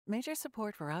Major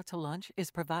support for Out to Lunch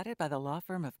is provided by the law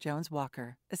firm of Jones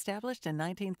Walker, established in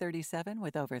 1937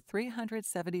 with over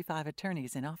 375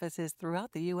 attorneys in offices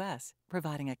throughout the U.S.,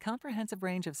 providing a comprehensive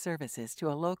range of services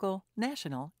to a local,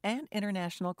 national, and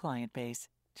international client base.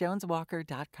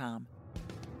 JonesWalker.com.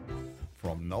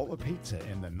 From Nola Pizza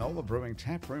in the Nola Brewing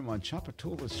Tap Room on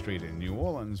Chapatula Street in New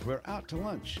Orleans, we're out to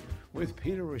lunch with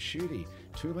Peter Ricchiuti,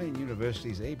 Tulane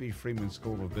University's A.B. Freeman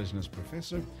School of Business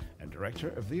professor and director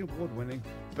of the award-winning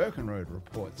Birkenroad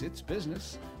Reports. It's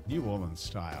business, New Orleans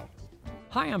style.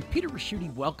 Hi, I'm Peter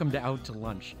Ricchiuti. Welcome to Out to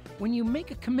Lunch. When you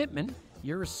make a commitment,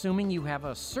 you're assuming you have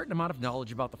a certain amount of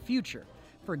knowledge about the future.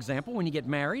 For example, when you get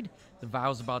married, the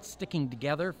vows about sticking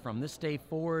together from this day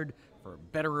forward, for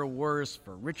better or worse,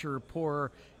 for richer or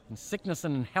poorer, in sickness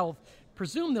and in health,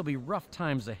 presume there'll be rough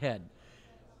times ahead.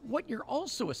 What you're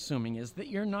also assuming is that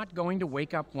you're not going to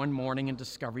wake up one morning and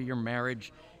discover your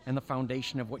marriage and the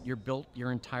foundation of what you're built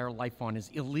your entire life on is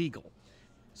illegal.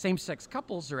 Same-sex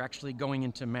couples are actually going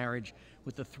into marriage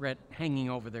with the threat hanging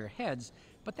over their heads,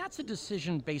 but that's a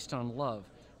decision based on love.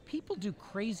 People do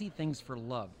crazy things for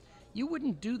love. You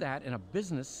wouldn't do that in a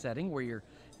business setting where you're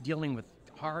dealing with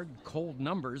hard, cold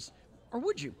numbers, or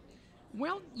would you?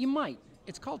 Well, you might.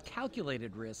 It's called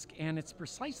calculated risk, and it's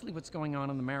precisely what's going on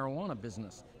in the marijuana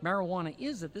business. Marijuana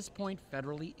is, at this point,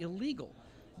 federally illegal,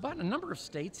 but a number of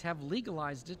states have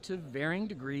legalized it to varying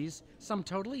degrees, some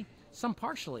totally, some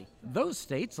partially. Those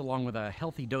states, along with a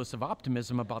healthy dose of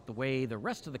optimism about the way the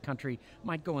rest of the country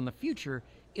might go in the future,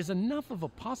 is enough of a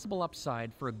possible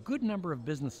upside for a good number of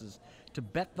businesses to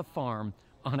bet the farm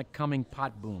on a coming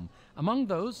pot boom. Among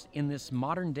those, in this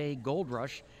modern-day gold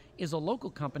rush, is a local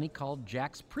company called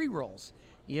Jack's Pre-Rolls.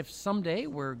 If someday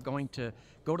we're going to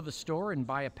go to the store and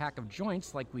buy a pack of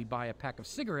joints like we buy a pack of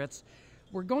cigarettes,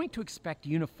 we're going to expect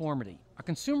uniformity. A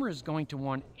consumer is going to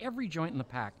want every joint in the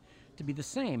pack to be the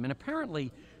same, and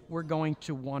apparently we're going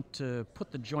to want to put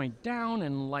the joint down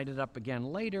and light it up again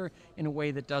later in a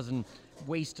way that doesn't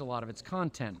waste a lot of its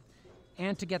content.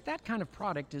 And to get that kind of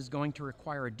product is going to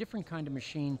require a different kind of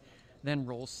machine than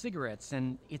rolls cigarettes,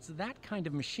 and it's that kind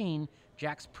of machine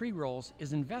Jack's Pre-Rolls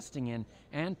is investing in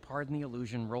and, pardon the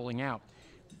illusion, rolling out.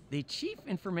 The Chief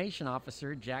Information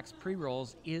Officer, Jack's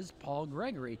Pre-Rolls, is Paul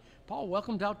Gregory. Paul,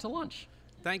 welcome Out to Lunch.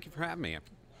 Thank you for having me.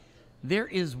 There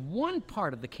is one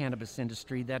part of the cannabis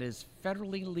industry that is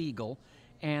federally legal,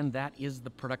 and that is the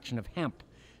production of hemp.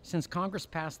 Since Congress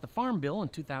passed the Farm Bill in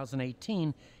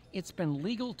 2018, it's been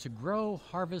legal to grow,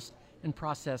 harvest, and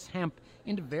process hemp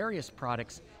into various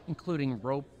products, including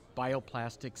rope,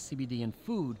 bioplastics, CBD, and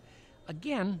food.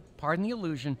 Again, pardon the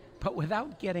illusion, but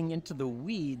without getting into the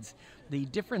weeds, the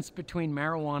difference between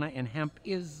marijuana and hemp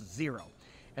is zero.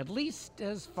 At least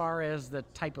as far as the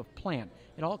type of plant.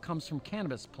 It all comes from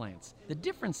cannabis plants. The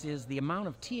difference is the amount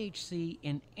of THC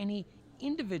in any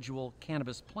individual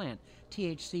cannabis plant.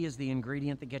 THC is the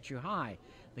ingredient that gets you high.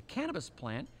 The cannabis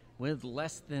plant, with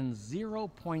less than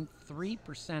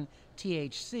 0.3%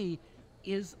 THC,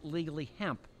 is legally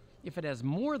hemp. If it has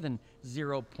more than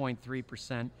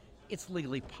 0.3%, it's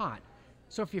legally pot.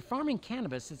 So if you're farming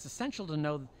cannabis, it's essential to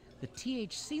know the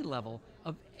THC level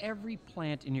of every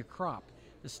plant in your crop.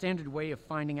 The standard way of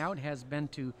finding out has been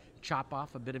to chop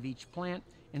off a bit of each plant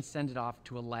and send it off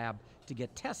to a lab to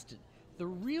get tested. The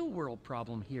real world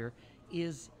problem here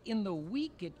is in the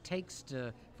week it takes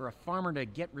for a farmer to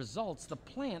get results, the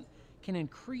plant can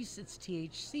increase its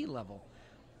THC level.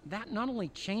 That not only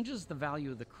changes the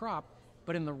value of the crop,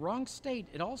 but in the wrong state,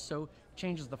 it also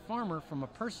changes the farmer from a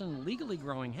person legally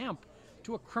growing hemp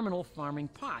to a criminal farming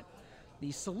pot.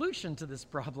 The solution to this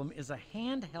problem is a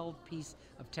handheld piece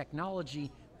of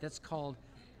technology that's called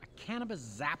a cannabis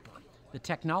zapper. The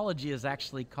technology is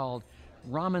actually called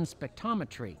Raman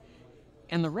spectrometry,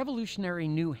 and the revolutionary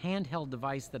new handheld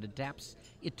device that adapts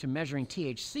it to measuring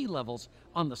THC levels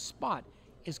on the spot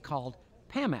is called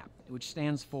PAMAP, which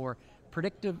stands for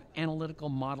Predictive Analytical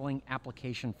Modeling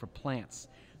Application for Plants.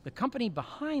 The company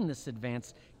behind this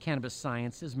advanced cannabis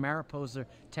science is Mariposa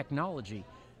Technology.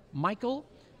 Michael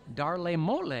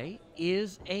Darlemole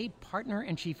is a partner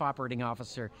and chief operating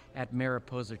officer at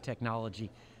Mariposa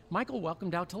Technology. Michael,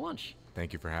 welcome Out to Lunch.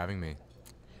 Thank you for having me.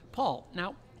 Paul,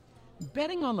 now,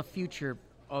 betting on the future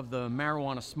of the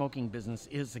marijuana smoking business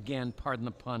is, again, pardon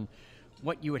the pun,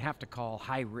 what you would have to call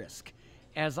high risk.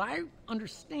 As I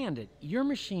understand it, your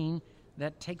machine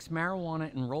that takes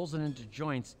marijuana and rolls it into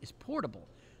joints is portable.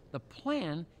 The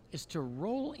plan is to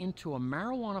roll into a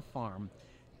marijuana farm,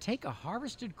 take a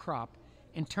harvested crop,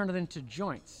 and turn it into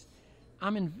joints.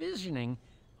 I'm envisioning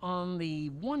on the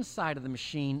one side of the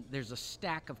machine, there's a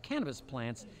stack of cannabis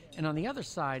plants, and on the other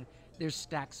side, there's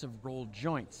stacks of rolled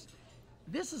joints.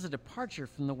 This is a departure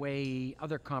from the way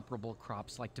other comparable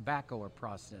crops like tobacco are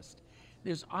processed.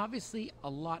 There's obviously a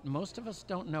lot most of us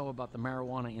don't know about the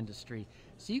marijuana industry,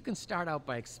 so you can start out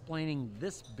by explaining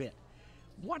this bit.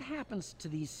 What happens to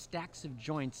these stacks of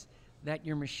joints that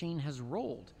your machine has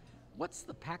rolled? What's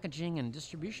the packaging and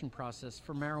distribution process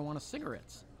for marijuana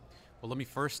cigarettes? Well, let me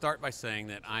first start by saying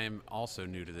that I am also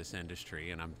new to this industry,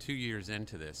 and I'm 2 years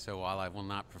into this, so while I will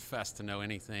not profess to know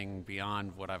anything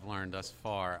beyond what I've learned thus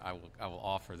far, I will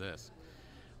offer this.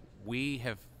 We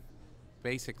have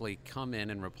basically come in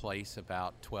and replace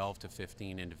about 12 to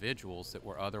 15 individuals that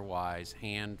were otherwise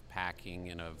hand packing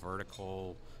in a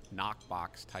vertical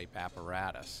knockbox type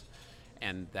apparatus.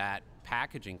 And that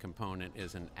packaging component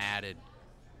is an added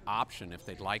option if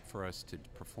they'd like for us to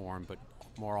perform, but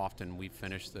more often we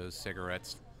finish those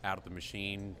cigarettes out of the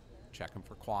machine, check them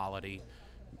for quality,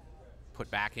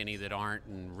 put back any that aren't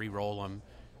and re-roll them,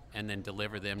 and then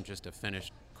deliver them just a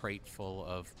finished crate full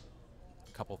of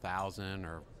a couple thousand,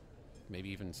 or maybe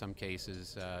even in some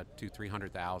cases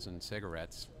 200,000-300,000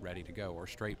 cigarettes ready to go, or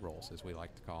straight rolls as we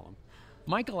like to call them.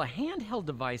 Michael, a handheld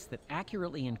device that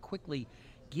accurately and quickly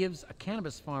gives a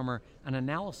cannabis farmer an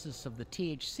analysis of the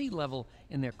THC level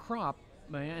in their crop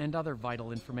and other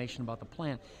vital information about the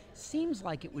plant seems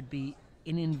like it would be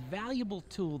an invaluable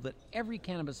tool that every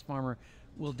cannabis farmer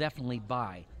will definitely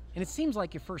buy. And it seems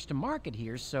like you're first to market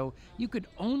here, so you could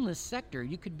own this sector.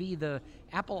 You could be the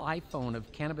Apple iPhone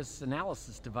of cannabis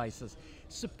analysis devices.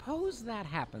 Suppose that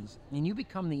happens and you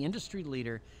become the industry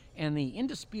leader and the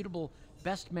indisputable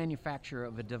best manufacturer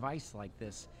of a device like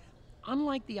this.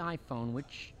 Unlike the iPhone,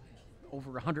 which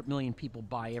over 100 million people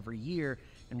buy every year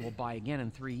and will buy again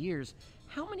in 3 years,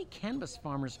 how many cannabis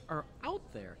farmers are out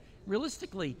there?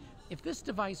 Realistically, if this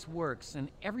device works and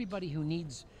everybody who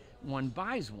needs one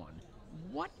buys one,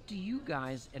 what do you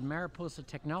guys at Mariposa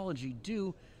Technology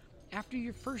do after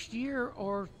your first year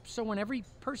or so when every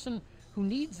person who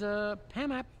needs a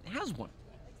PAM app has one?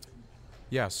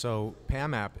 Yeah, so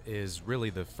PAM app is really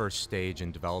the first stage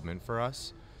in development for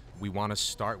us. We want to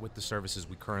start with the services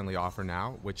we currently offer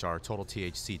now, which are total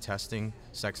THC testing,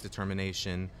 sex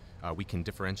determination. We can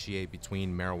differentiate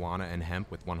between marijuana and hemp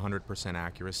with 100%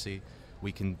 accuracy.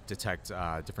 We can detect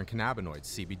different cannabinoids,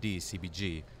 CBD,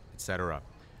 CBG, etc.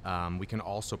 We can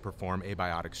also perform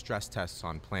abiotic stress tests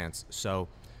on plants. So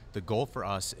the goal for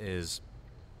us is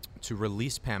to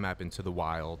release PAM app into the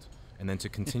wild and then to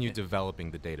continue developing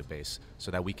the database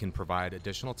so that we can provide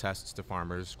additional tests to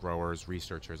farmers, growers,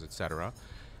 researchers, etc.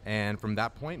 And from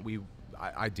that point, we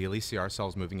ideally see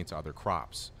ourselves moving into other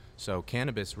crops. So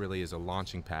cannabis really is a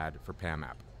launching pad for PAM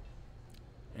app.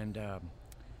 And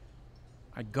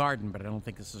I garden, but I don't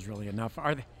think this is really enough.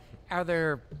 Are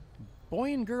there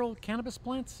boy and girl cannabis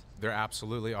plants? There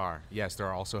absolutely are. Yes, there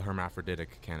are also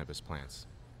hermaphroditic cannabis plants.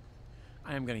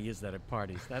 I am going to use that at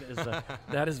parties.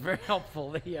 That is very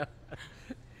helpful.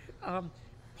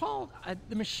 Paul,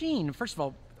 the machine, first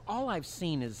of all I've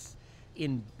seen is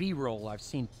in B-roll. I've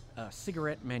seen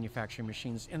cigarette manufacturing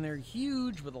machines, and they're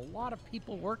huge with a lot of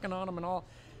people working on them and all.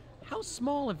 How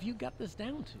small have you got this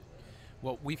down to?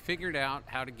 Well, we figured out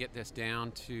how to get this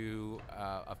down to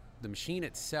the machine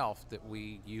itself that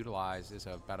we utilize is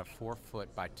about a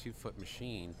 4-foot by 2-foot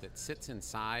machine that sits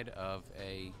inside of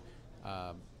a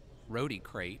roadie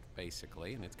crate,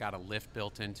 basically, and it's got a lift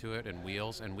built into it and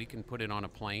wheels, and we can put it on a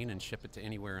plane and ship it to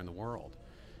anywhere in the world.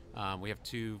 We have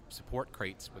 2 support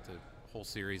crates with a whole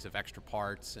series of extra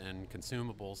parts and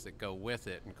consumables that go with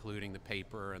it, including the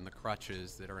paper and the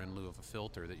crutches that are in lieu of a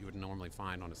filter that you would normally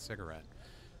find on a cigarette.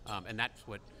 And that's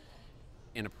what,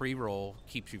 in a pre-roll,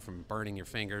 keeps you from burning your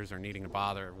fingers or needing to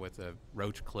bother with a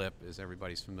roach clip, as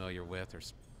everybody's familiar with, or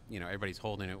everybody's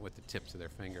holding it with the tips of their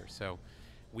fingers. So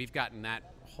we've gotten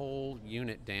that whole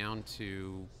unit down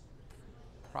to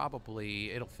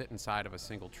probably, it'll fit inside of a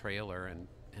single trailer, and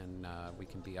we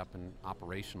can be up and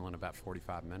operational in about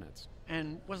 45 minutes.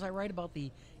 And was I right about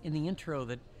in the intro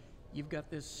that you've got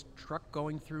this truck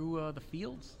going through the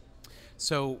fields?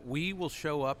 So we will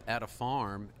show up at a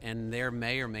farm, and there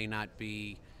may or may not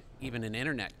be even an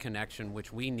internet connection,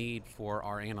 which we need for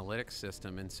our analytics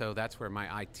system. And so that's where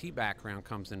my IT background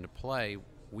comes into play.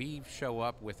 We show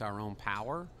up with our own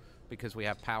power because we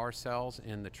have power cells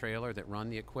in the trailer that run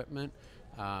the equipment.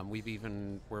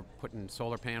 We're putting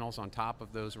solar panels on top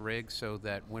of those rigs so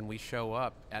that when we show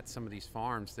up at some of these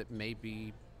farms that may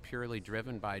be purely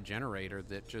driven by a generator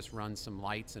that just runs some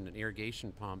lights and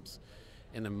irrigation pumps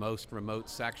in the most remote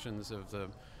sections of the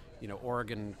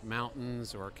Oregon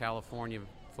mountains or California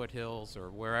foothills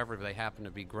or wherever they happen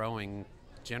to be growing,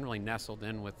 generally nestled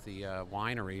in with the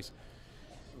wineries,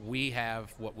 we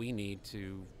have what we need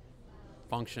to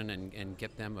function and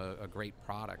get them a great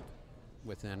product.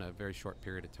 within a very short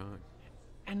period of time.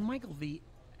 And Michael,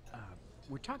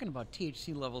 we're talking about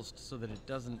THC levels so that it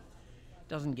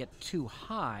doesn't get too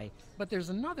high, but there's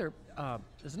another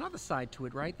side to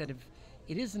it, right? That if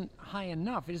it isn't high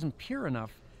enough, it isn't pure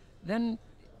enough, then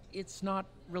it's not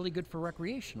really good for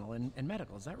recreational and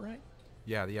medical. Is that right?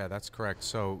 Yeah, that's correct.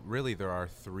 So really there are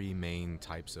three main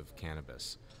types of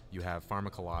cannabis. You have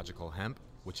pharmacological hemp,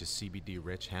 which is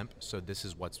CBD-rich hemp. So this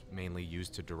is what's mainly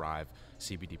used to derive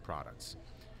CBD products.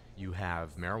 You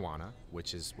have marijuana,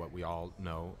 which is what we all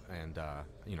know, and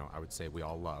I would say we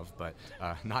all love, but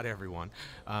not everyone.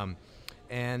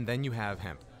 And then you have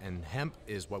hemp, and hemp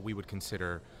is what we would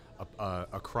consider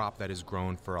a crop that is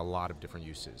grown for a lot of different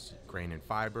uses. Grain and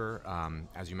fiber,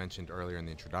 as you mentioned earlier in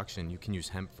the introduction, you can use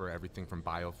hemp for everything from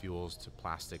biofuels to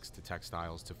plastics to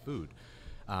textiles to food.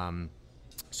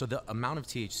 So the amount of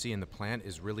THC in the plant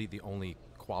is really the only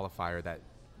qualifier that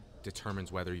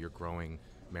determines whether you're growing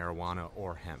marijuana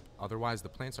or hemp. Otherwise, the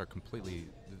plants are completely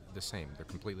the same. They're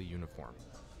completely uniform.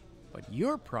 But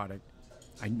your product,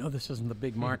 I know this isn't the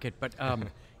big market, but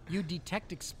you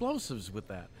detect explosives with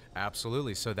that.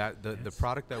 Absolutely. So that the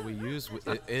product that we use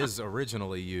is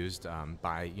originally used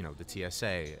by the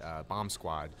TSA, Bomb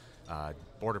Squad,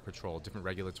 Border Patrol, different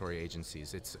regulatory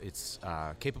agencies. It's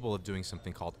capable of doing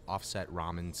something called offset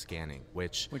Raman scanning,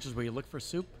 which is where you look for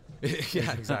soup.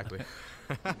 Yeah, exactly.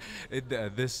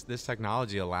 This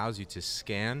technology allows you to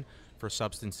scan for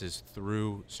substances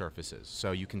through surfaces.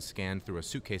 So you can scan through a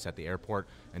suitcase at the airport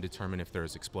and determine if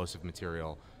there's explosive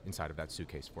material inside of that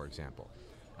suitcase, for example.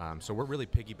 So we're really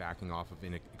piggybacking off of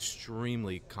an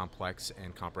extremely complex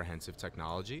and comprehensive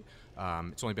technology.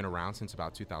 It's only been around since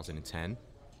about 2010.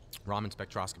 Raman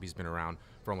spectroscopy has been around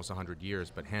for almost 100 years,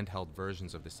 but handheld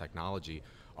versions of this technology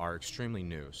are extremely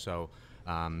new. So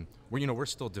we're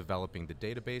still developing the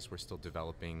database. We're still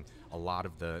developing a lot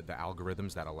of the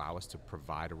algorithms that allow us to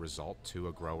provide a result to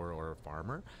a grower or a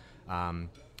farmer.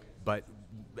 But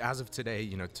as of today,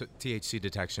 THC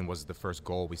detection was the first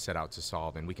goal we set out to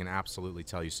solve, and we can absolutely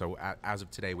tell you. So as of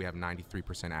today, we have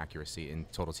 93% accuracy in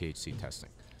total THC testing,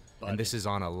 and this is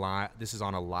on a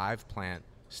live plant,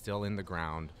 still in the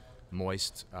ground,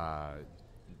 moist.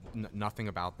 Nothing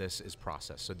about this is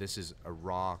processed. So this is a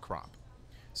raw crop.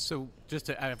 So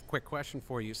I have a quick question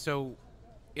for you. So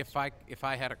if I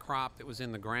had a crop that was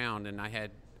in the ground and I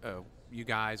had you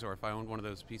guys, or if I owned one of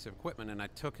those pieces of equipment and I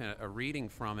took a reading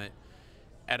from it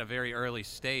at a very early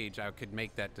stage, I could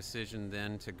make that decision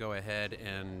then to go ahead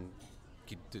and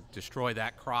destroy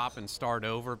that crop and start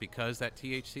over because that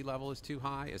THC level is too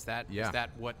high? Is that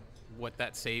what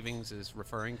that savings is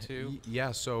referring to?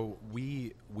 Yeah, so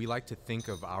we like to think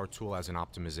of our tool as an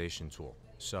optimization tool.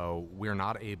 So we're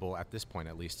not able, at this point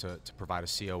at least, to provide a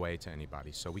COA to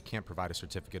anybody. So we can't provide a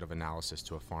certificate of analysis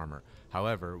to a farmer.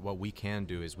 However, what we can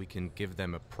do is we can give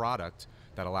them a product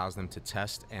that allows them to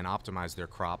test and optimize their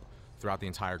crop throughout the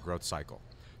entire growth cycle.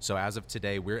 So as of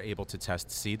today, we're able to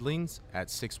test seedlings at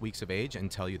 6 weeks of age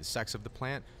and tell you the sex of the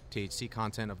plant, THC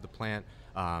content of the plant.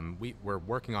 We're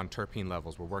working on terpene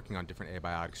levels. We're working on different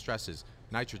abiotic stresses,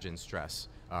 nitrogen stress,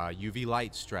 UV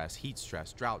light stress, heat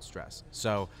stress, drought stress.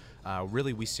 So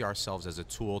really we see ourselves as a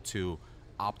tool to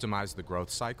optimize the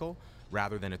growth cycle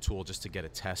rather than a tool just to get a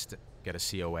test, get a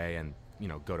COA, and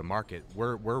go to market.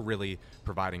 We're really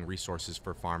providing resources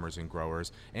for farmers and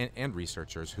growers and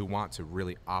researchers who want to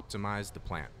really optimize the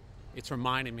plant. It's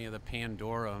reminding me of the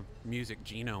Pandora Music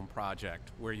Genome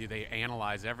Project, where they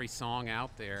analyze every song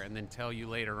out there and then tell you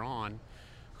later on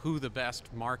who the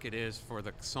best market is for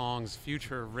the song's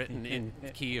future written in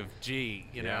key of G,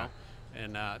 you know?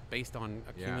 And based on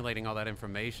accumulating all that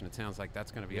information, it sounds like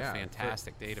that's going to be a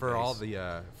fantastic database.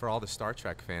 For all the Star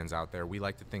Trek fans out there, we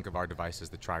like to think of our device as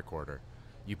the tricorder.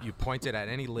 You point it at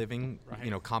any living,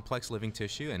 complex living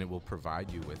tissue, and it will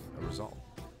provide you with a result.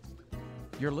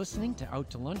 You're listening to Out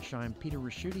to Lunch. I'm Peter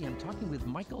Ricchiuti. I'm talking with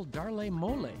Michael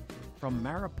Darle-Mole from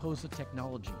Mariposa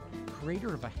Technology,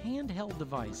 creator of a handheld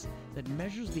device that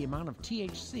measures the amount of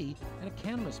THC in a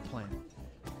cannabis plant,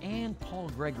 and Paul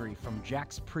Gregory from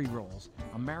Jack's Pre-Rolls,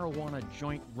 a marijuana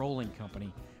joint rolling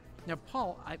company. Now,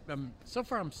 Paul, so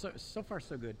far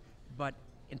so good. But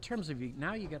in terms of you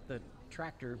got the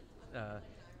tractor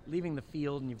leaving the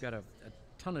field, and you've got a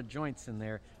ton of joints in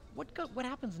there. What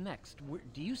happens next?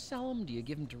 Do you sell them? Do you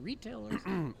give them to retailers?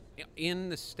 In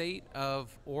the state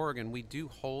of Oregon, we do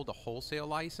hold a wholesale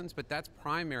license, but that's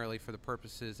primarily for the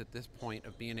purposes at this point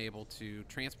of being able to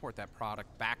transport that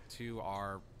product back to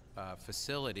our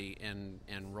facility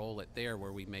and roll it there,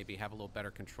 where we maybe have a little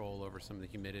better control over some of the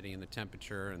humidity and the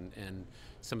temperature and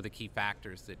some of the key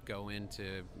factors that go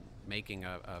into making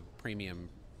a premium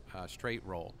straight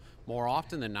roll. More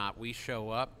often than not, we show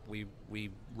up, we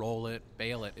roll it,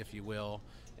 bale it, if you will,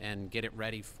 and get it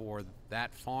ready for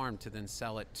that farm to then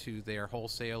sell it to their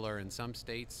wholesaler in some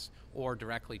states or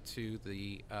directly to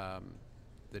the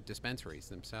dispensaries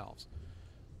themselves.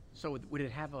 So would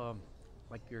it have a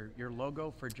like your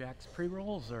logo for Jack's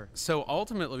pre-rolls, or? So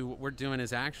ultimately what we're doing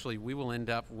is actually we will end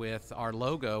up with our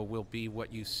logo will be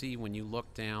what you see when you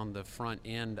look down the front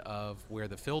end of where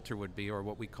the filter would be, or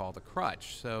what we call the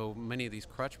crutch. So many of these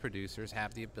crutch producers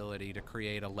have the ability to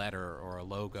create a letter or a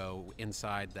logo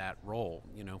inside that roll.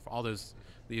 You know, for all these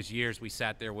years we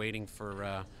sat there waiting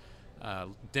for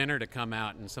dinner to come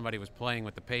out and somebody was playing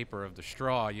with the paper of the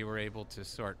straw. You were able to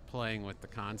start playing with the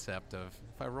concept of,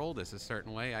 if I roll this a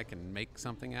certain way, I can make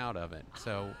something out of it.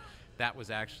 So that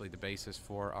was actually the basis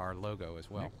for our logo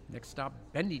as well. Next stop,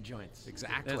 bendy joints.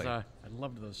 Exactly. I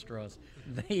loved those straws.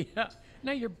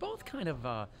 Now you're both kind of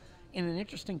in an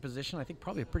interesting position, I think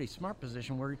probably a pretty smart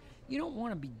position, where you don't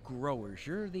want to be growers.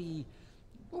 You're the,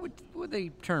 what would the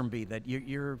term be? That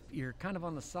you're kind of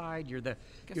on the side. You're the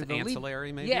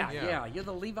ancillary, maybe. Yeah. You're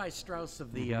the Levi Strauss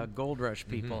of the Gold Rush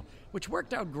people, which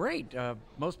worked out great.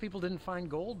 Most people didn't find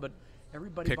gold, but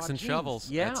everybody Picks bought and jeans.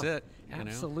 shovels. Yeah, That's it.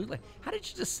 Absolutely. How did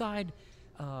you decide?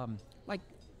 Like,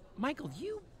 Michael,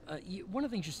 you one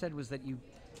of the things you said was that you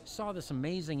saw this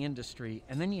amazing industry,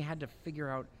 and then you had to figure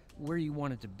out where you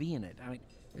wanted to be in it. I mean,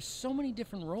 there's so many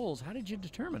different roles. How did you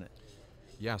determine it?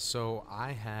 Yeah, so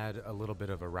I had a little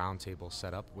bit of a roundtable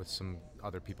set up with some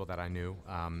other people that I knew.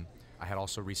 I had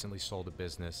also recently sold a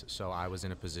business, so I was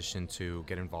in a position to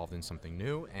get involved in something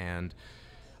new, and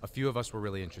a few of us were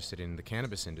really interested in the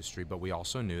cannabis industry, but we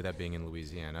also knew that being in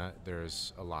Louisiana,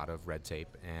 there's a lot of red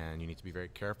tape, and you need to be very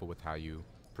careful with how you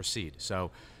proceed.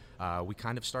 So we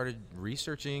kind of started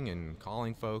researching and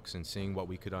calling folks and seeing what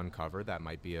we could uncover that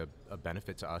might be a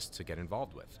benefit to us to get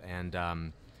involved with.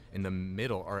 And in the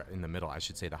middle, I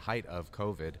should say, the height of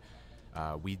COVID,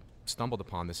 we stumbled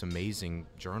upon this amazing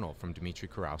journal from Dmitry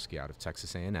Kurowski out of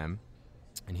Texas A&M,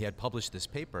 and he had published this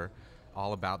paper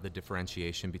all about the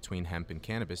differentiation between hemp and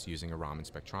cannabis using a Raman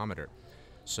spectrometer.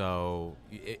 So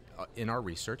in our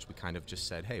research, we kind of just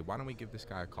said, hey, why don't we give this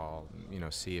guy a call,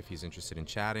 see if he's interested in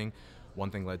chatting.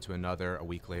 One thing led to another. A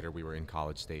week later, we were in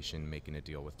College Station making a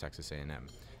deal with Texas A&M.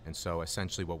 And so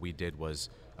essentially what we did was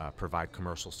provide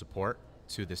commercial support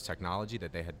to this technology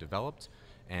that they had developed,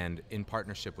 and in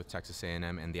partnership with Texas A&M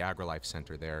and the AgriLife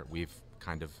Center there, we've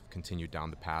kind of continued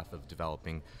down the path of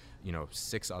developing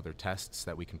 6 other tests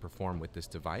that we can perform with this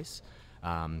device.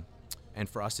 And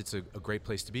for us, it's a great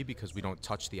place to be because we don't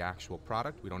touch the actual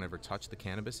product. We don't ever touch the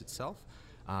cannabis itself,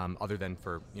 other than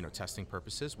for testing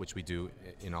purposes, which we do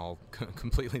in all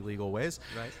completely legal ways.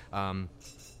 Right.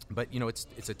 But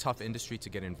it's a tough industry to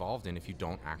get involved in if you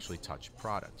don't actually touch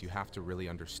product. You have to really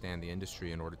understand the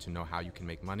industry in order to know how you can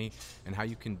make money and how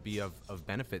you can be of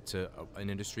benefit to an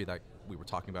industry that we were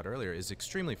talking about earlier is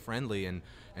extremely friendly and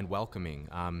welcoming.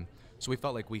 So we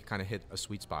felt like we kind of hit a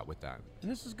sweet spot with that. And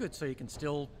this is good, so you can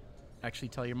still actually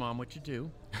tell your mom what you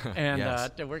do, and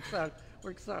Yes. it works out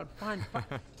fine.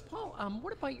 Paul,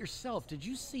 what about yourself? Did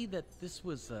you see that this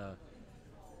was a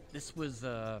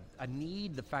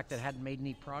need, the fact that it hadn't made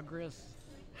any progress?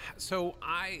 So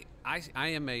I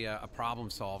am a problem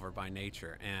solver by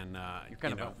nature, and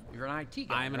you're an IT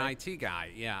guy. I'm right? an IT guy,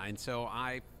 yeah. And so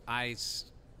I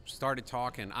started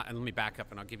talking. And let me back up,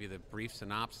 and I'll give you the brief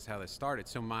synopsis how this started.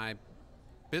 So my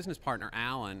business partner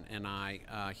Alan and I,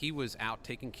 he was out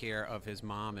taking care of his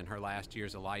mom in her last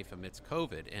years of life amidst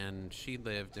COVID, and she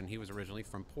lived, and he was originally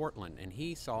from Portland, and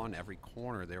he saw in every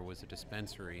corner there was a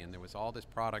dispensary and there was all this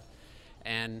product,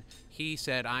 and he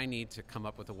said, I need to come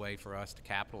up with a way for us to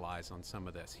capitalize on some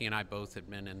of this. He and I both had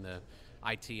been in the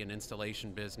IT and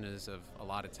installation business of a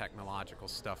lot of technological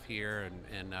stuff here,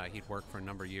 and he'd worked for a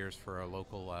number of years for a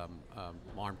local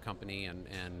alarm company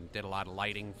and did a lot of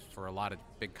lighting for a lot of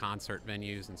big concert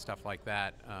venues and stuff like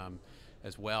that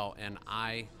as well. And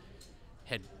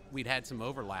we'd had some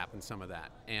overlap in some of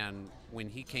that. And when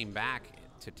he came back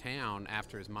to town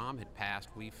after his mom had passed,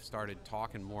 we started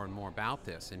talking more and more about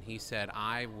this. And he said,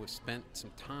 I spent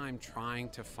some time trying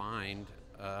to find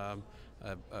a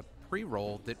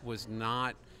pre-roll that was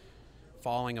not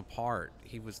falling apart.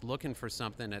 He was looking for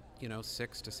something at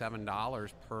 $6 to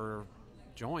 $7 per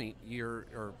joint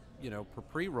per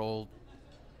pre-roll.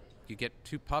 You get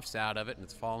 2 puffs out of it and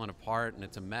it's falling apart and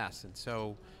it's a mess. And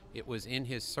so it was in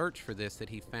his search for this that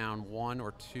he found 1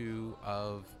 or 2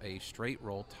 of a straight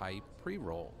roll type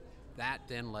pre-roll. That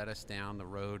then led us down the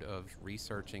road of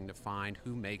researching to find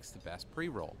who makes the best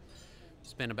pre-roll.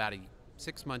 Spent about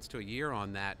 6 months to a year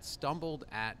on that, stumbled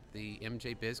at the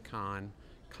MJ BizCon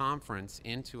conference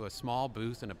into a small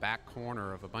booth in a back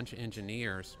corner of a bunch of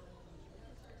engineers,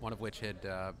 one of which had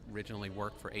originally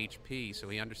worked for HP, so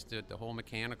he understood the whole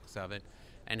mechanics of it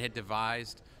and had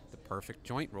devised the perfect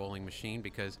joint rolling machine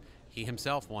because he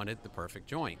himself wanted the perfect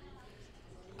joint.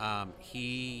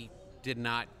 He did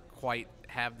not quite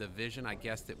have the vision, I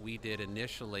guess, that we did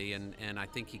initially, and I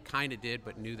think he kind of did,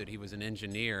 but knew that he was an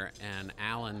engineer, and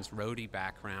Alan's roadie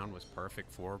background was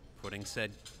perfect for putting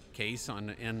said case on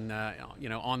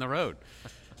the road.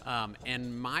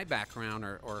 And my background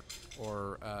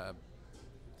or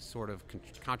sort of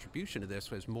contribution to this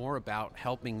was more about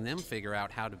helping them figure out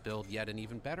how to build yet an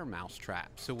even better mousetrap.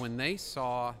 So when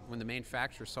the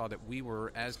manufacturer saw that we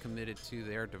were as committed to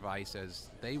their device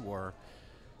as they were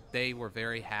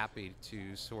very happy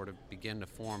to sort of begin to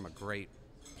form a great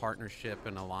partnership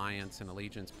and alliance and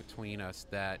allegiance between us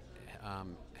that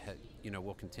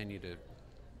will continue to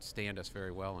stand us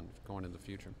very well and going into the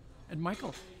future. And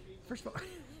Michael, first of all,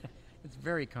 it's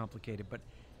very complicated, but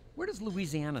where does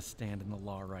Louisiana stand in the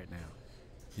law right now?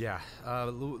 Yeah,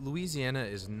 Louisiana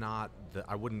is not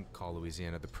I wouldn't call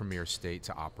Louisiana the premier state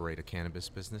to operate a cannabis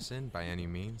business in by any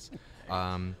means.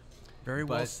 Very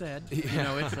well said.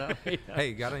 Yeah.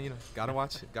 Hey, gotta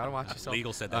watch yourself.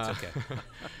 Legal said that's okay.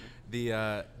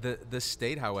 The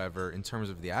state, however, in terms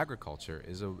of the agriculture,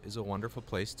 is a wonderful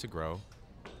place to grow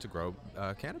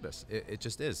cannabis. It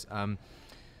just is.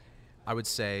 I would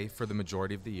say for the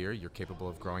majority of the year, you're capable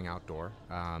of growing outdoor.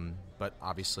 But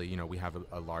obviously, we have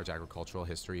a large agricultural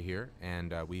history here,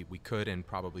 and we could and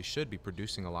probably should be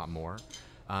producing a lot more.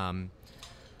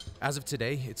 As of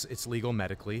today, it's legal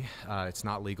medically. It's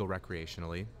not legal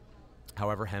recreationally.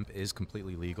 However, hemp is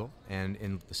completely legal. And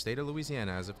in the state of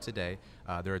Louisiana, as of today,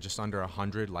 there are just under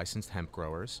 100 licensed hemp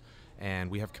growers. And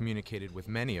we have communicated with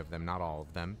many of them, not all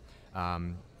of them.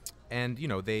 And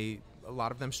a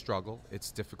lot of them struggle.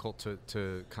 It's difficult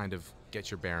to kind of get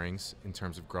your bearings in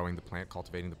terms of growing the plant.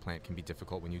 Cultivating the plant can be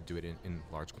difficult when you do it in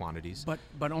large quantities.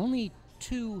 But only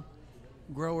 2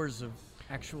 growers of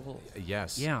actual...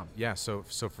 Yes. Yeah. So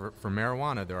for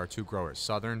marijuana, there are 2 growers,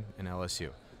 Southern and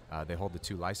LSU. They hold the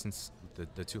two licenses.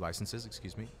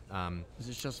 Excuse me. Is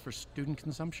this just for student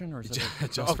consumption, or is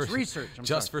it just for research?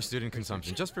 For student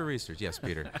consumption, just for research. Yes,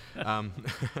 Peter.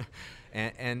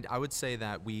 And I would say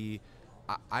that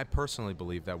I personally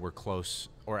believe that we're close,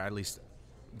 or at least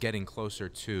getting closer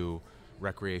to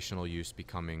recreational use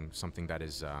becoming something that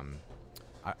is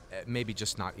maybe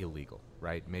just not illegal,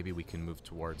 right? Maybe we can move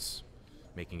towards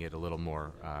making it a little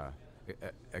more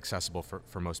accessible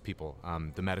for most people.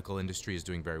 The medical industry is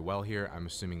doing very well here. I'm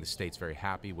assuming the state's very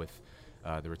happy with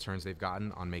the returns they've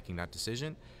gotten on making that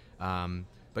decision.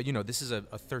 But this is a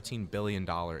 $13 billion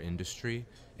industry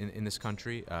in this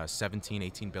country,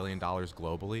 $18 billion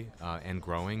globally, and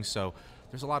growing. So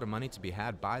there's a lot of money to be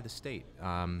had by the state.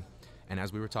 And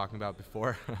as we were talking about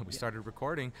before we started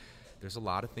recording, there's a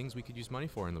lot of things we could use money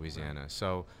for in Louisiana.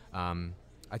 So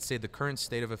I'd say the current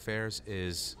state of affairs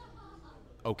is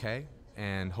okay,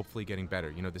 and hopefully getting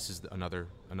better. This is another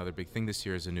big thing this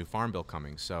year is a new farm bill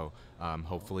coming. So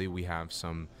hopefully we have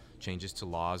some changes to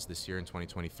laws this year in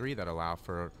 2023 that allow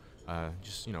for a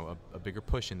bigger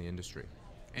push in the industry.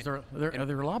 Are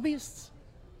there lobbyists?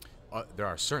 There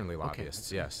are certainly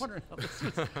lobbyists, okay. Yes. I'm wondering how this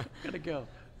is going to go.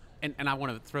 And I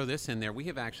want to throw this in there. We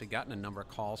have actually gotten a number of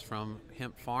calls from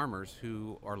hemp farmers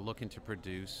who are looking to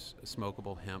produce a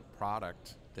smokable hemp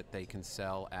product that they can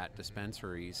sell at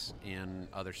dispensaries in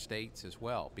other states as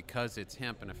well. Because it's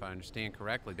hemp, and if I understand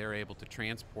correctly, they're able to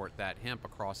transport that hemp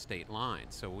across state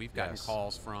lines. So we've gotten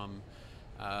calls from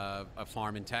a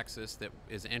farm in Texas that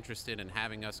is interested in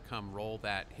having us come roll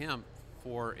that hemp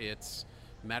for its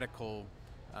medical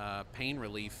pain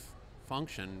relief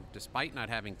function. Despite not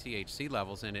having THC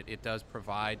levels in it, it does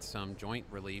provide some joint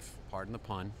relief, pardon the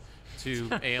pun, to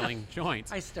ailing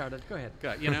joints. I started. Go ahead.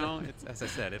 It's, as I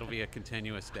said, it'll be a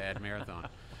continuous dad marathon.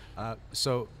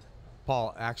 So,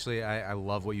 Paul, actually, I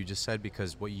love what you just said,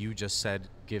 because what you just said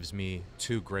gives me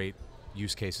 2 great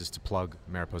use cases to plug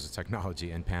Mariposa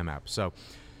Technology and PAMAP. So,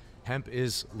 hemp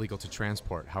is legal to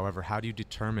transport. However, how do you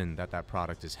determine that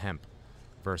product is hemp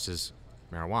versus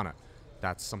marijuana?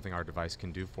 That's something our device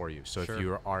can do for you. So If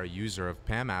you are a user of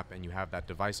PAMAP and you have that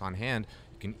device on hand,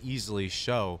 you can easily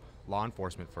show law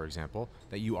enforcement, for example,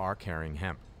 that you are carrying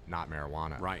hemp, not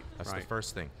marijuana. Right. That's the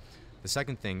first thing. The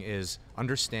second thing is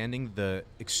understanding the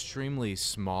extremely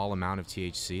small amount of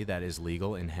THC that is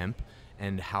legal in hemp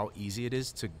and how easy it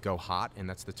is to go hot, and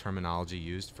that's the terminology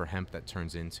used for hemp that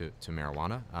turns into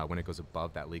marijuana when it goes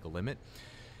above that legal limit.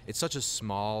 It's such a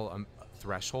small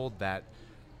threshold that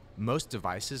Most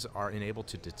devices are enabled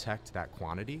to detect that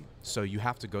quantity, so you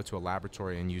have to go to a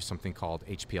laboratory and use something called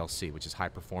HPLC, which is high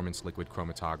performance liquid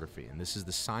chromatography, and this is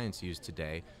the science used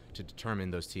today to determine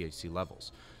those THC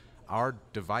levels. Our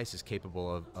device is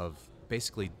capable of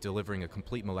basically delivering a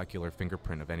complete molecular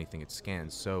fingerprint of anything it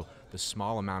scans, so the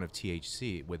small amount of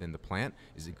THC within the plant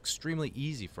is extremely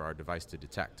easy for our device to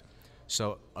detect.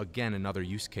 So again, another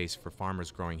use case for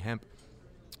farmers growing hemp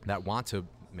that want to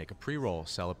make a pre-roll,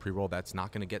 sell a pre-roll that's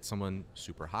not going to get someone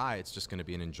super high. It's just going to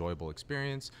be an enjoyable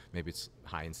experience. Maybe it's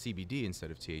high in CBD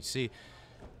instead of THC.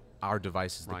 Our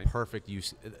device is the perfect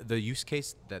use. The use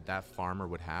case that farmer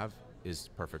would have is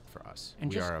perfect for us. And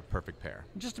we are a perfect pair.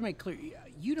 Just to make clear,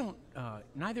 you don't,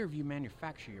 neither of you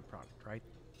manufacture your product, right?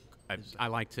 I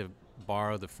like to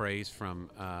borrow the phrase from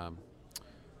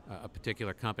a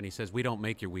particular company. Says, we don't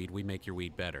make your weed, we make your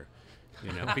weed better.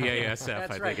 You know,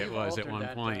 BASF, I think it was at one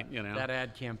point. You know, that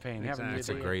ad campaign. Exactly. It's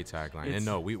a great tagline. And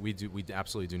no, we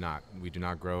absolutely do not. We do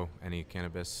not grow any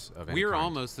cannabis of any We're kind.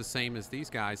 almost the same as these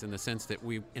guys in the sense that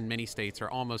we, in many states, are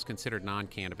almost considered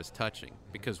non-cannabis touching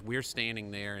because we're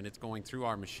standing there and it's going through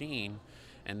our machine,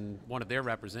 and one of their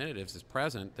representatives is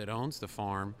present that owns the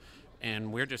farm,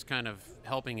 and we're just kind of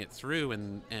helping it through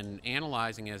and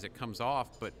analyzing as it comes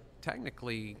off, but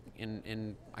technically,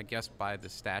 in I guess by the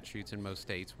statutes in most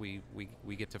states, we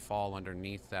get to fall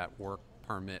underneath that work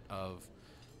permit of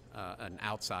an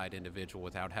outside individual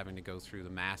without having to go through the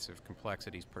massive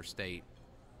complexities per state,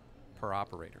 per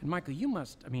operator. And Michael, you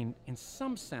must, I mean, in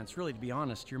some sense, really, to be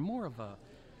honest, you're more of a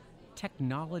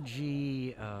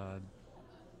technology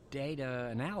data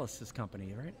analysis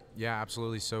company, right? Yeah,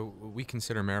 absolutely. So we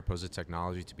consider Mariposa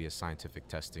Technology to be a scientific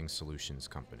testing solutions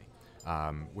company.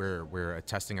 We're a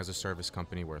testing as a service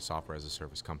company. We're a software as a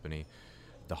service company.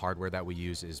 The hardware that we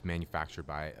use is manufactured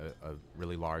by a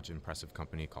really large, impressive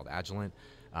company called Agilent,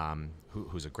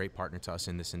 who's a great partner to us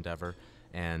in this endeavor.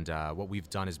 And what we've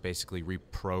done is basically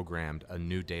reprogrammed a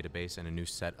new database and a new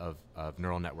set of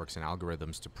neural networks and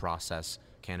algorithms to process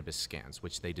cannabis scans,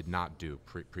 which they did not do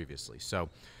previously. So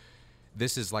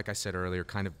this is, like I said earlier,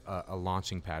 kind of a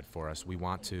launching pad for us. We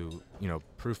want to,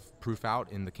 proof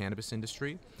out in the cannabis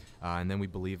industry. And then we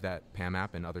believe that PAMAP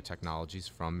and other technologies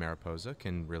from Mariposa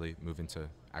can really move into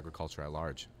agriculture at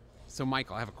large. So,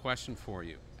 Michael, I have a question for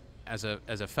you. As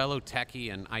a fellow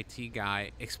techie and IT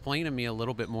guy, explain to me a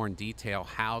little bit more in detail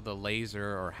how the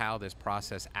laser or how this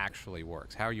process actually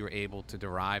works, how you're able to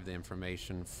derive the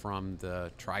information from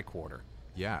the tricorder.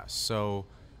 Yeah, so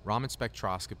Raman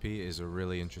spectroscopy is a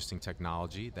really interesting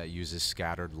technology that uses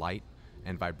scattered light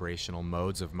and vibrational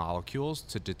modes of molecules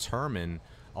to determine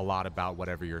a lot about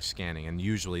whatever you're scanning, and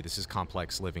usually this is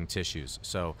complex living tissues.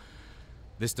 So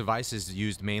this device is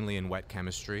used mainly in wet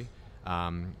chemistry.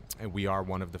 And we are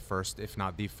one of the first, if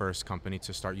not the first company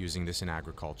to start using this in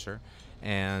agriculture.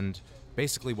 And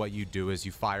basically what you do is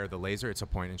you fire the laser. It's a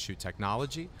point and shoot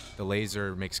technology. The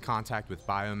laser makes contact with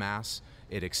biomass.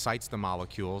 It excites the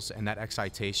molecules, and that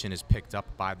excitation is picked up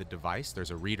by the device.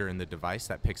 There's a reader in the device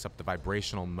that picks up the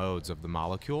vibrational modes of the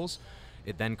molecules.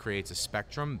 It then creates a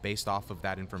spectrum based off of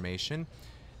that information,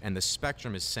 and the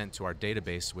spectrum is sent to our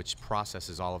database, which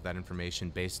processes all of that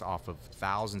information based off of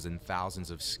thousands and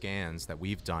thousands of scans that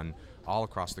we've done all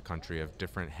across the country of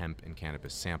different hemp and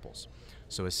cannabis samples.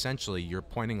 So essentially, you're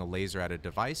pointing a laser at a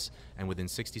device, and within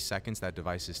 60 seconds, that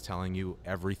device is telling you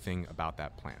everything about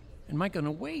that plant. And Michael, in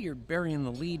a way, you're burying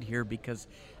the lead here because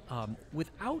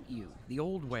without you, the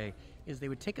old way is they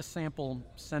would take a sample,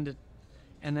 send it,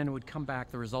 and then it would come back,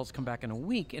 the results come back in a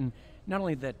week. And not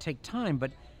only did that take time,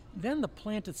 but then the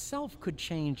plant itself could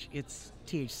change its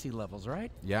THC levels,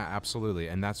 right? Yeah, absolutely.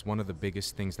 And that's one of the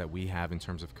biggest things that we have in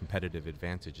terms of competitive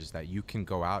advantage is that you can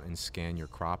go out and scan your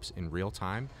crops in real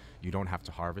time. You don't have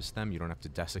to harvest them. You don't have to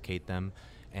desiccate them.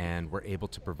 And we're able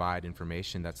to provide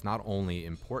information that's not only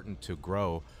important to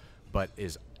grow, but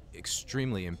is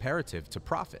extremely imperative to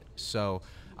profit. So,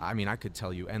 I mean, I could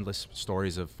tell you endless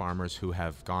stories of farmers who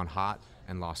have gone hot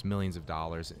and lost millions of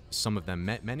dollars. Some of them,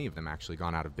 many of them actually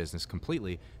gone out of business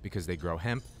completely because they grow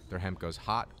hemp. Their hemp goes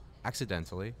hot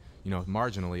accidentally,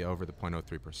 marginally over the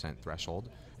 0.03% threshold,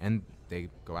 and they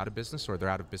go out of business, or they're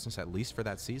out of business at least for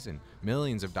that season.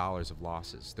 Millions of dollars of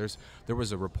losses. There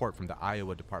was a report from the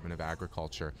Iowa Department of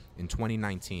Agriculture in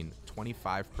 2019,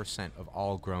 25% of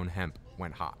all grown hemp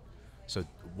went hot. So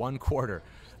 1/4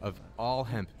 of all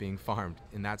hemp being farmed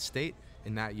in that state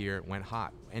in that year went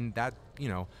hot. And that,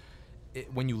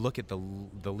 when you look at the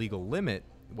legal limit,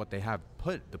 what they have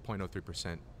put, the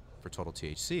 0.03% for total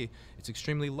THC, it's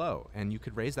extremely low. And you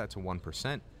could raise that to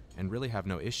 1% and really have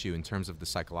no issue in terms of the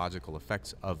psychological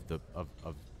effects of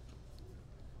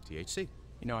THC.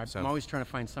 I'm always trying to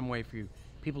find some way for you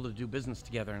people to do business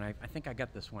together, and I think I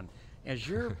got this one. As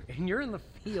you're in the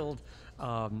field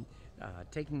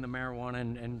taking the marijuana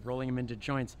and rolling them into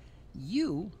joints,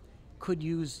 you could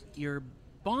use your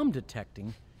bomb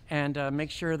detecting and make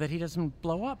sure that he doesn't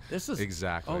blow up. This is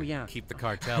exactly. Oh yeah. Keep the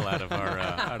cartel out of our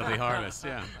out of the harvest.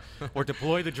 Yeah. Or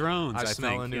deploy the drones. I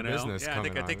smell think, a new business Yeah,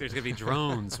 coming I think on. there's going to be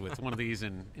drones with one of these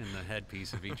in the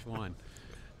headpiece of each one.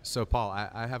 So, Paul,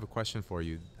 I have a question for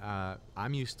you.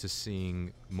 I'm used to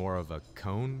seeing more of a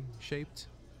cone-shaped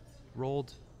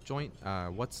rolled joint.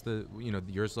 What's the,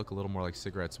 yours look a little more like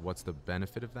cigarettes. What's the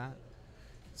benefit of that?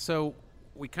 So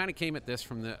we kind of came at this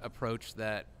from the approach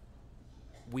that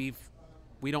we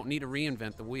don't need to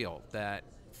reinvent the wheel, that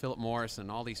Philip Morris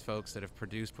and all these folks that have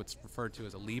produced what's referred to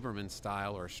as a Lieberman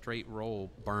style or a straight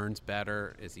roll burns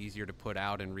better, is easier to put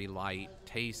out and relight,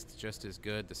 tastes just as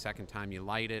good the second time you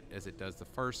light it as it does the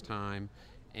first time,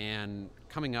 and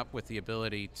coming up with the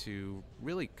ability to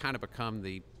really kind of become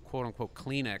the quote-unquote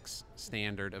Kleenex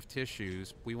standard of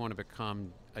tissues. We want to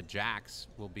become a Jax,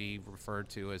 will be referred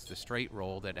to as the straight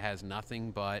roll, that has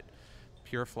nothing but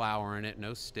pure flower in it,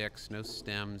 no sticks, no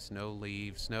stems, no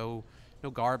leaves, no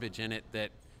garbage in it, that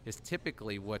is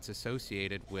typically what's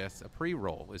associated with a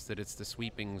pre-roll, is that it's the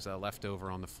sweepings left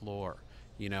over on the floor.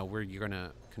 Where you're going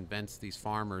to convince these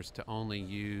farmers to only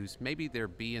use maybe their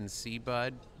B and C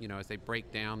bud. As they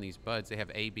break down these buds, they have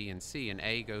A, B, and C, and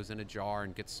A goes in a jar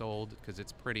and gets sold because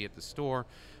it's pretty at the store.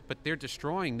 But they're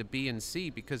destroying the B and C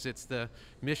because it's the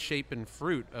misshapen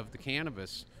fruit of the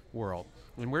cannabis world.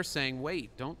 And we're saying,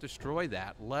 wait, don't destroy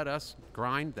that. Let us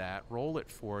grind that, roll it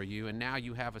for you, and now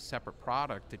you have a separate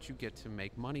product that you get to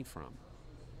make money from.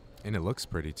 And it looks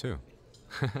pretty, too.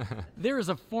 There is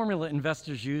a formula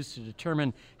investors use to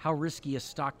determine how risky a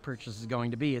stock purchase is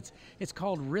going to be. It's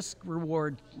called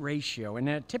risk-reward ratio,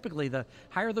 and typically the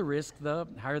higher the risk, the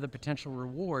higher the potential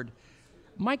reward.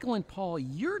 Michael and Paul,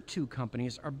 your two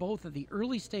companies are both at the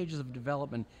early stages of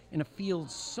development in a field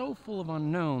so full of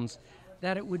unknowns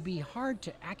that it would be hard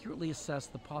to accurately assess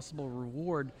the possible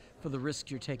reward for the risks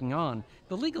you're taking on.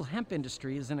 The legal hemp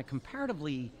industry is in a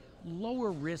comparatively lower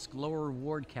risk, lower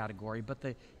reward category, but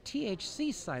the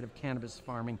THC side of cannabis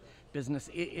farming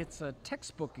business, it's a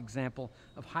textbook example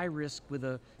of high risk with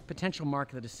a potential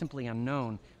market that is simply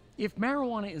unknown. If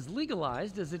marijuana is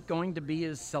legalized, is it going to be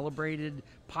as celebrated,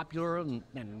 popular, and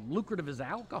lucrative as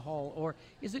alcohol, or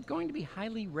is it going to be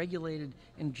highly regulated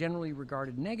and generally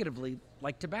regarded negatively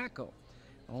like tobacco?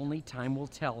 Only time will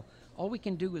tell. All we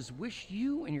can do is wish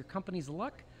you and your companies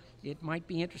luck. It might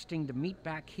be interesting to meet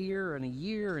back here in a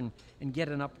year and get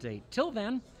an update. Till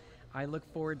then, I look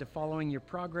forward to following your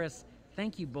progress.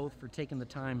 Thank you both for taking the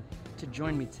time to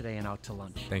join me today on Out to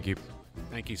Lunch. Thank you.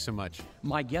 Thank you so much.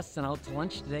 My guests on Out to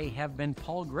Lunch today have been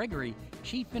Paul Gregory,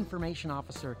 Chief Information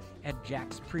Officer at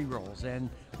Jax Pre-Rolls, and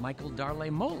Michael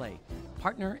Darley-Mole,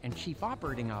 Partner and Chief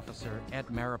Operating Officer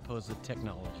at Mariposa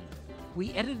Technology.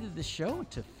 We edited the show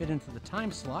to fit into the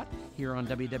time slot here on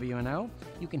WWNO.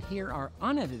 You can hear our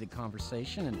unedited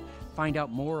conversation and find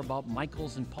out more about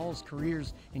Michael's and Paul's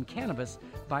careers in cannabis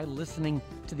by listening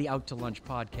to the Out to Lunch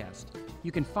podcast.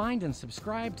 You can find and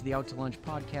subscribe to the Out to Lunch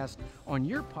podcast on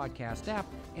your podcast app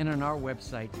and on our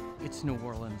website,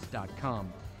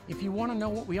 itsneworleans.com. If you want to know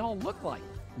what we all look like,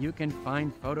 you can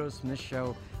find photos from this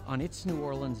show on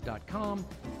itsneworleans.com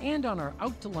and on our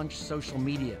Out to Lunch social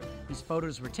media. These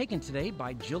photos were taken today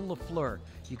by Jill LaFleur.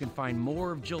 You can find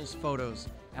more of Jill's photos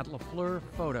at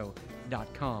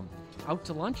lafleurphoto.com. Out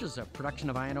to Lunch is a production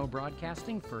of INO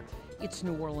Broadcasting for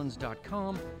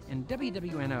itsneworleans.com and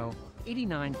WWNO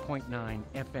 89.9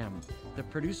 FM. The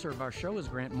producer of our show is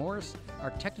Grant Morris. Our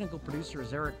technical producer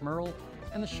is Eric Merle.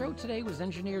 And the show today was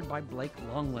engineered by Blake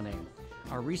Longlinane.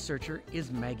 Our researcher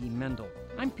is Maggie Mendel.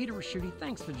 I'm Peter Raschuti.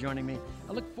 Thanks for joining me.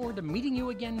 I look forward to meeting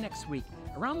you again next week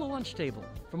around the lunch table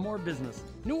for more business,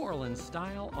 New Orleans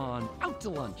style, on Out to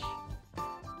Lunch.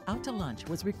 Out to Lunch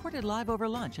was recorded live over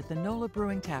lunch at the NOLA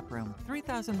Brewing Tap Room,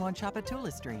 3001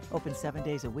 Chapatula Street, open 7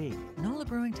 days a week. NOLA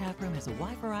Brewing Tap Room has a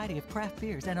wide variety of craft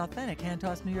beers and authentic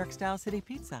hand-tossed New York-style city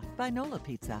pizza by NOLA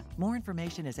Pizza. More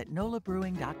information is at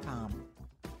nolabrewing.com.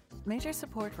 Major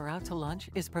support for Out to Lunch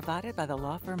is provided by the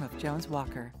law firm of Jones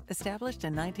Walker, established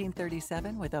in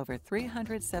 1937 with over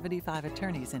 375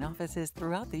 attorneys in offices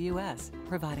throughout the U.S.,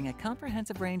 providing a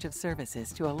comprehensive range of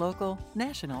services to a local,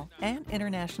 national, and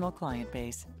international client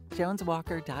base.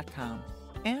 JonesWalker.com.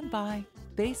 And by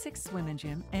Basics Swim and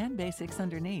Gym and Basics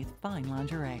Underneath Fine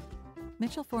Lingerie.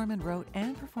 Mitchell Foreman wrote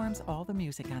and performs all the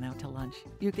music on Out to Lunch.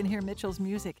 You can hear Mitchell's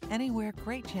music anywhere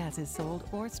great jazz is sold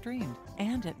or streamed,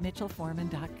 and at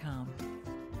mitchellforeman.com.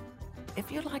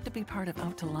 If you'd like to be part of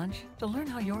Out to Lunch, to learn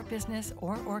how your business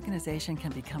or organization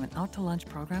can become an Out to Lunch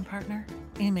program partner,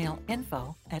 email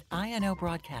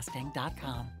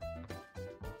info@inobroadcasting.com.